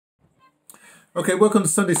Okay, welcome to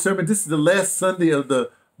Sunday Sermon. This is the last Sunday of the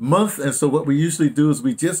month, and so what we usually do is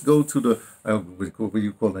we just go to the what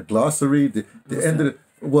you call it, glossary, the end of the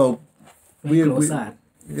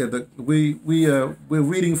we're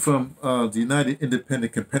reading from the United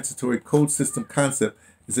Independent Compensatory Code System Concept.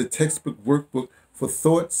 It's a textbook workbook for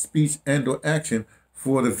thought, speech, and/or action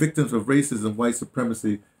for the victims of racism, white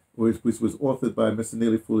supremacy, which was authored by Mr.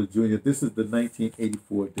 Neely Fuller Jr. This is the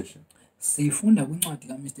 1984 edition. Sifunda kwincwadi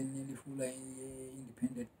kaMr. Neely Fuller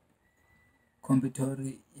Independent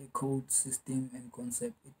Compensatory Code System and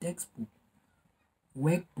Concept, a textbook,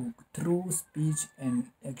 workbook through speech and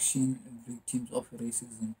action victims of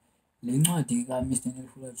racism. Le ncwadi kaMr. Neely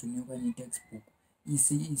Fuller Jr. okanye textbook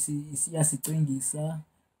iyasicingisa,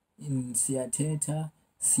 siyathetha,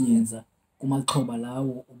 siyenza kumaxhoba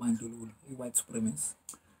lawo obandlululo, white supremacy.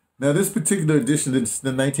 Now, this particular edition, it's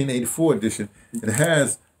the 1984 edition, it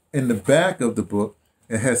has, in the back of the book,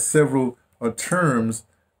 it has several terms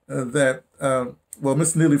that,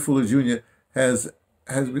 Mr. Neely Fuller Jr. has,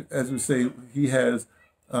 as we say, he has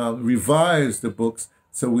revised the books.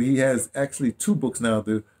 So he has actually two books now,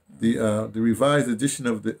 the revised edition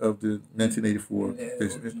of the 1984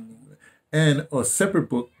 edition, and a separate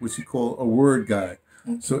book, which he called a word guide.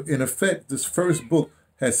 So in effect, this first book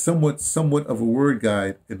has somewhat of a word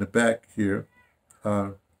guide in the back here.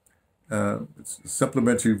 It's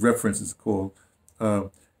supplementary reference is called.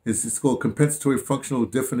 It's called Compensatory Functional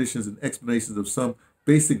Definitions and Explanations of Some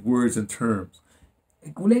Basic Words and Terms.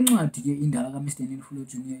 Kule ncwadi ke indala kaMr. Neely Fuller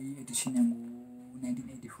Jr. edition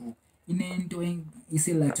yango-1984 inento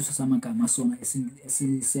isilathiso samagama sona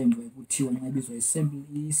esisemva kuthiwa nxa ibizwa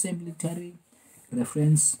i-exemplary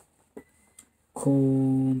reference,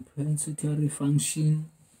 compensatory function,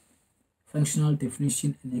 functional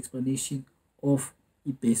definition and explanation of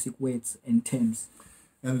basic words and terms.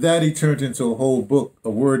 And that he turned into a whole book,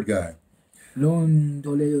 a word guide.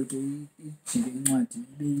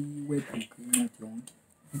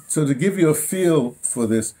 So to give you a feel for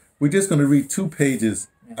this, we're just going to read 2 pages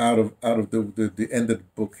out of the end of the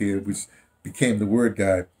book here, which became the word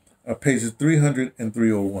guide, pages 300 and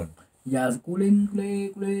 301. Yazi kule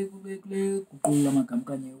guqula amagama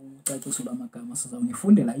kanye ucaciso lwamagama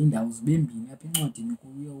sizawunifundela indawo zibembini apha encwadini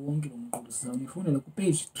kuyo wonke lo mqulu sizawunifundela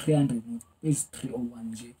ku-page 300 page 301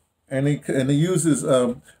 nje. And he uses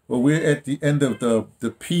we're at the end of the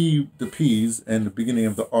P's and the beginning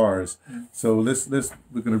of the R's. So we're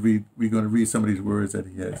going to read some of these words that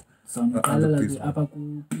he has.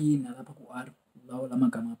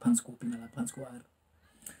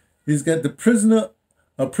 He's got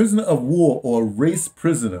a prisoner of war or race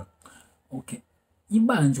prisoner. Okay.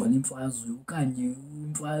 Ibanjwa lemfazwe okanye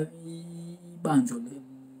ibanjwa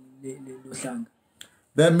lohlanga.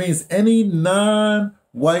 That means any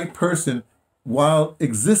non-white person, while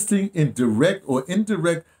existing in direct or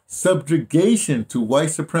indirect subjugation to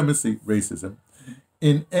white supremacy, racism,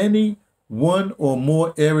 in any one or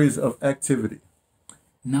more areas of activity.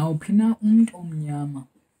 Nawuphi na umuntu omnyama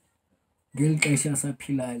ngeli xesha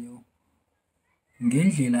saphilayo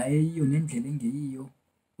ngendlela eyiyo nendlela engeyiyo,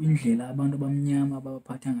 indlela abantu abamnyama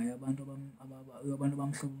abaphatha ngayo abantu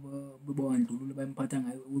abamhlophe bebandlululo bayemphatha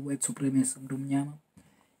ngayo white supremacy umuntu omnyama,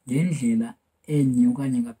 ngendlela enye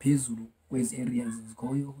okanye ngaphezulu kwezi areas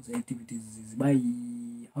zikhoyo ze-activities ziba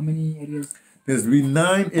how many areas? There's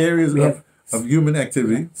 9 areas of human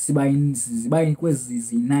activity. Ziba kwezi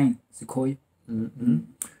zi-9 zikhoyo.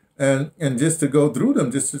 And just to go through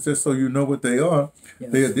them, just so you know what they are,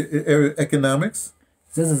 yes. They are the area of economics,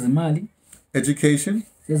 education,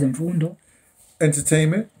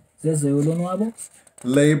 entertainment,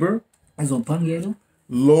 labor,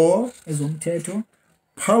 law,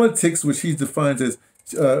 politics, which he defines as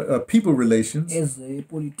people relations,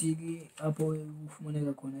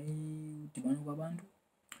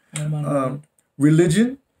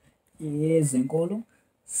 religion,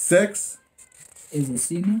 sex,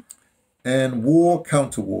 and war,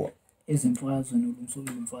 counter war. Those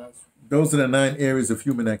are the 9 areas of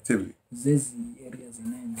human activity.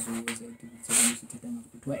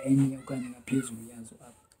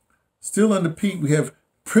 Still under P, we have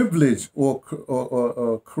privilege or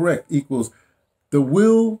correct equals the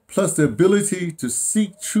will plus the ability to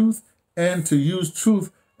seek truth and to use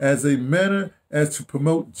truth as a manner as to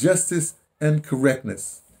promote justice and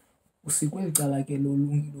correctness. Usikweli cala ke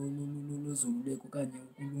lozoluleko okanye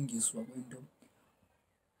ukulungiswa kwento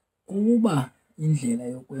kuba indlela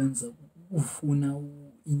yokwenza ukufuna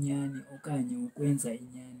inyani okanye ukwenza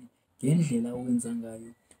inyani ngendlela owenza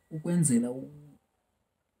ngayo ukwenzela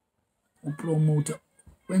upromote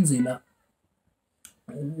kwenzela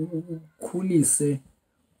ukhulise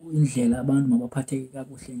indlela abantu mabaphatheke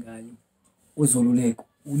kakuhle ngayo wezoluleko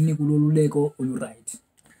unika ululeko oluright.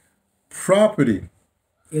 Property.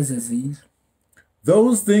 Ezezindlu.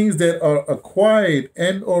 Those things that are acquired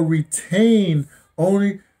and or retained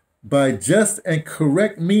only by just and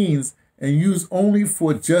correct means and used only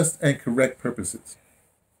for just and correct purposes.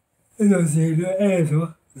 Ezo zinto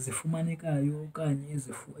ezo zifumanekayo okanye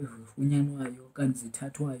ezifunyanwayo okanye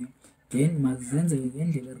zithathwayo then mazenzeke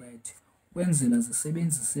ngendlela right kwenzela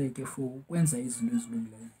zisebenziseke for ukwenza izinto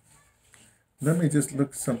ezilungileyo. Let me just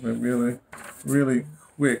look something really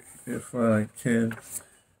quick if I can.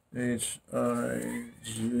 J.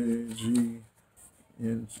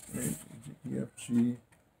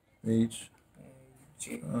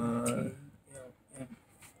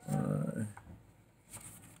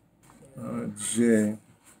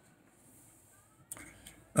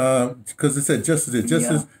 Because it said justice.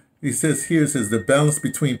 Justice, he says here, it says the balance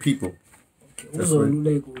between people.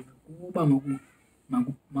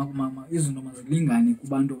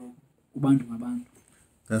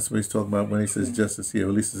 That's what he's talking about when he says justice here.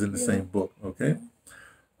 At least it's in the same book. Okay.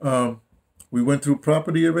 We went through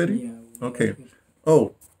property already. Yeah. Okay.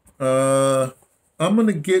 Oh, I'm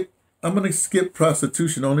gonna skip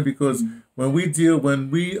prostitution only because when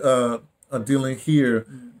we are dealing here,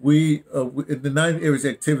 we in the 9 areas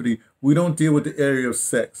of activity, we don't deal with the area of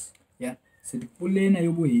sex. Yeah. So the pulena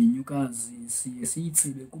yobuhenyukazi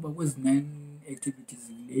siyitsibe kuba kwezi 9 activities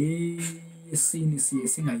le yesini siye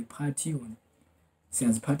singayiphathi yona.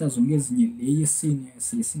 Siyaziphatha zonke ezinye le yesini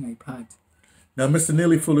siye singayiphathi. Now Mr.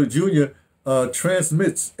 Neely Fuller Jr.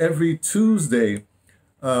 Transmits every Tuesday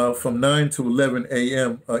from 9 to 11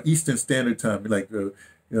 a.m. Eastern Standard Time, like the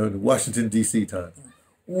Washington D.C. time.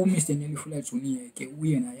 Mr. Neely Fuller Jr. ke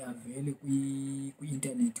uye naye avele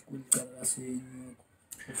kwi-internet kulicala laseNew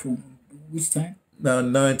from which time? Now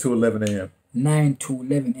 9 to 11 a.m. 9 to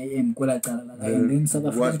 11 a.m. kwela cala la and then South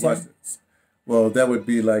African time. Well, that would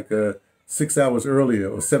be like 6 hours earlier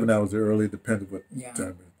or 7 hours earlier, depending what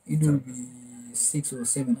time. It will be 6 or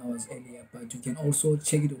 7 hours earlier, but you can also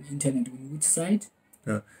check it on internet. On which site?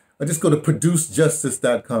 I just go to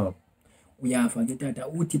producejustice.com. We have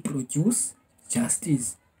uti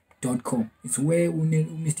producejustice.com. It's where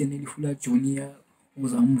Mr. Neely Fuller Jr.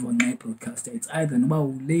 was on my broadcaster. It's either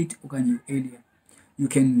late or earlier. You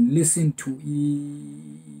can listen to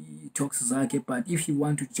talks zake, but if you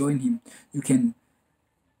want to join him, you can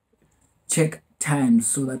check times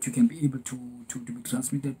so that you can be able to be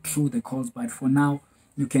transmitted through the calls. But for now,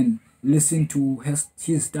 you can listen to his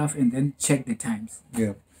stuff and then check the times.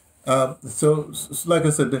 Yeah. So like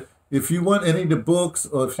I said, if you want any of the books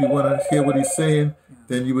or if you want to hear what he's saying,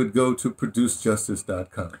 then you would go to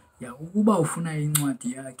producejustice.com. Yeah, ukuba ufuna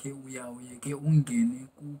incwadi yakhe uye ke ungene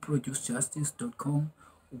ku producejustice.com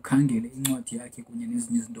ukhangele incwadi yakhe kunye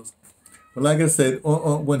nezinye izinto. But like I said,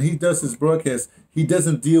 when he does his broadcast, he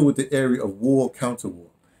doesn't deal with the area of war, counter war.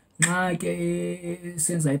 Nxa ke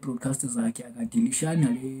senza i-broadcast zakhe akadilishana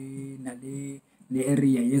nale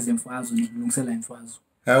area yezemfazwe nokulungisela imfazwe.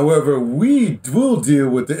 However, we will deal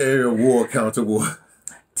with the area of war, counter war.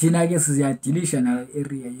 Thina ke siziyadilisha nale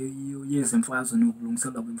area yezemfazwe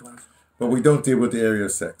nokulungisela kwemfazwe. But we don't deal with the area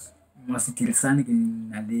of sex. Masidilisane ke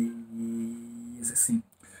nale yezesini.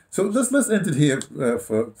 So let's end it here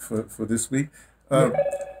for this week.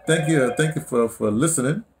 Thank you for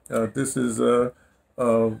listening. This is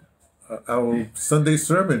our Sunday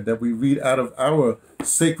sermon that we read out of our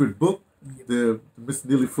sacred book, the Mr.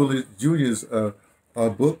 Neely Fuller Jr.'s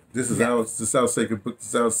book. This is our sacred book. This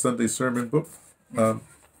is our Sunday sermon book.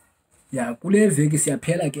 Yeah, kule veki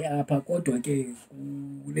siyaphela ke apha kodwa ke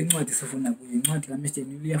kule ncwadi sifuna kuyo incwadi ka Mr.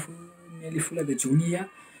 Neely Fuller the Jr.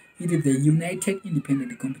 It is the United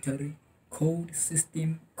Independent Computer Code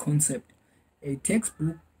System Concept, a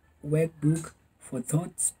textbook, workbook for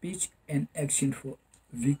thought, speech, and action for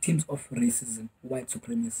victims of racism, white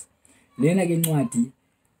supremacy. Lena ke ncwadi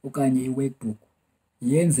okanye i-workbook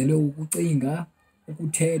yenzelwe ukucinga,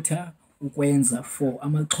 ukuthetha, ukwenza for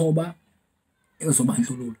amaxhoba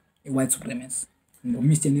ezobandlululo, white supremacy.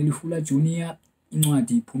 Mr. Neely Fuller Jr.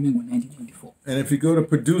 incwadi iphume ngo-1984. And if you go to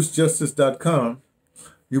producejustice.com,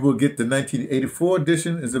 you will get the 1984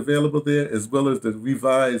 edition is available there, as well as the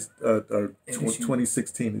revised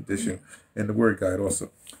 2016 edition and the word guide also.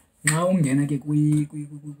 Now ungena ke ku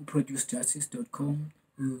producejustice.com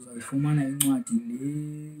uzayifumana incwadi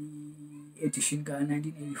le edition ka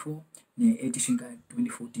 1984 ne edition ka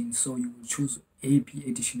 2014, so you will choose AP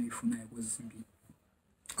edition oyifunayo kwezi zimbili.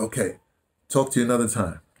 Okay. Talk to you another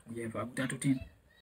time. Yeah,